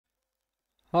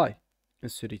Hi, in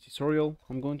today's tutorial,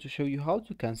 I'm going to show you how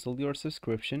to cancel your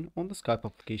subscription on the Skype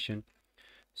application.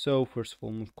 So first of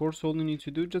all, of course, all you need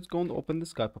to do, just go and open the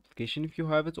Skype application if you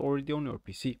have it already on your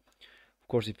PC. Of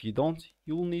course, if you don't,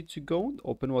 you will need to go and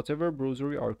open whatever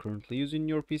browser you are currently using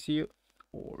your PC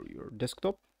or your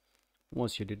desktop.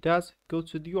 Once you did that, go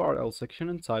to the URL section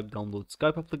and type download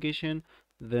Skype application,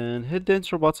 then hit the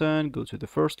enter button, go to the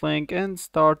first link and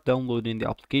start downloading the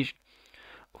application.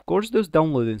 Of course, those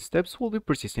downloading steps will be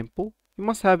pretty simple. You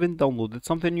must haven't downloaded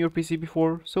something on your PC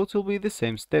before, so it will be the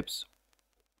same steps.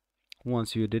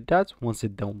 Once you did that, once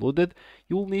it downloaded,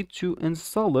 you will need to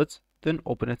install it, then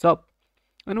open it up.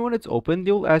 And when it's open,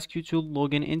 they will ask you to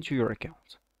log in into your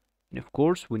account. And of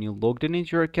course, when you logged in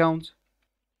into your account,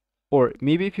 or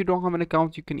maybe if you don't have an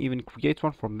account, you can even create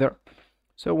one from there.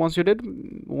 So once you did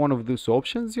one of those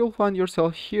options, you'll find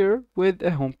yourself here with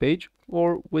a home page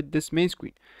or with this main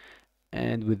screen,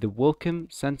 and with the welcome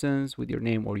sentence with your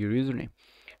name or your username.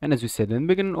 And as we said in the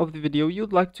beginning of the video,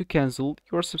 you'd like to cancel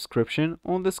your subscription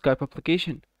on the Skype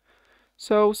application.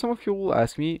 So some of you will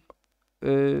ask me,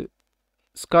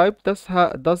 Skype does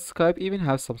Skype even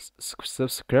have some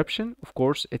subscription? Of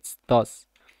course it does.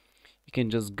 You can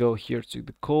just go here to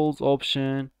the calls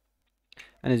option,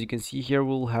 and as you can see here,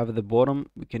 we'll have at the bottom,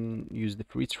 we can use the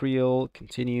free trial,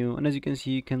 continue, and as you can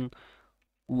see, you can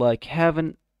like have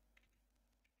a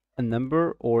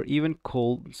number or even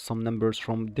call some numbers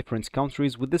from different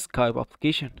countries with the Skype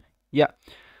application. Yeah,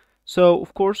 so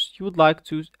of course you would like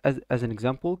to, as an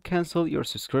example, cancel your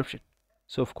subscription.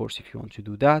 So of course, if you want to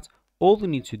do that, all you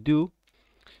need to do,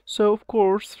 so of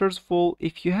course, first of all,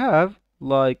 if you have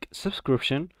like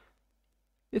subscription,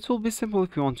 it will be simple.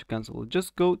 If you want to cancel it,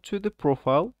 just go to the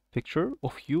profile picture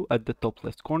of you at the top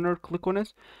left corner, click on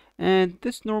it, and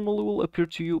this normally will appear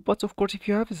to you. But of course, if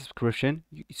you have a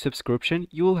subscription,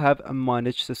 you will have a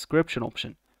manage subscription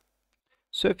option.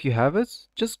 So if you have it,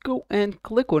 just go and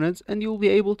click on it and you'll be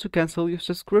able to cancel your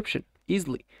subscription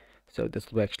easily. So this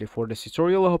will be actually for this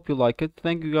tutorial. I hope you like it.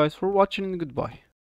 Thank you guys for watching and goodbye.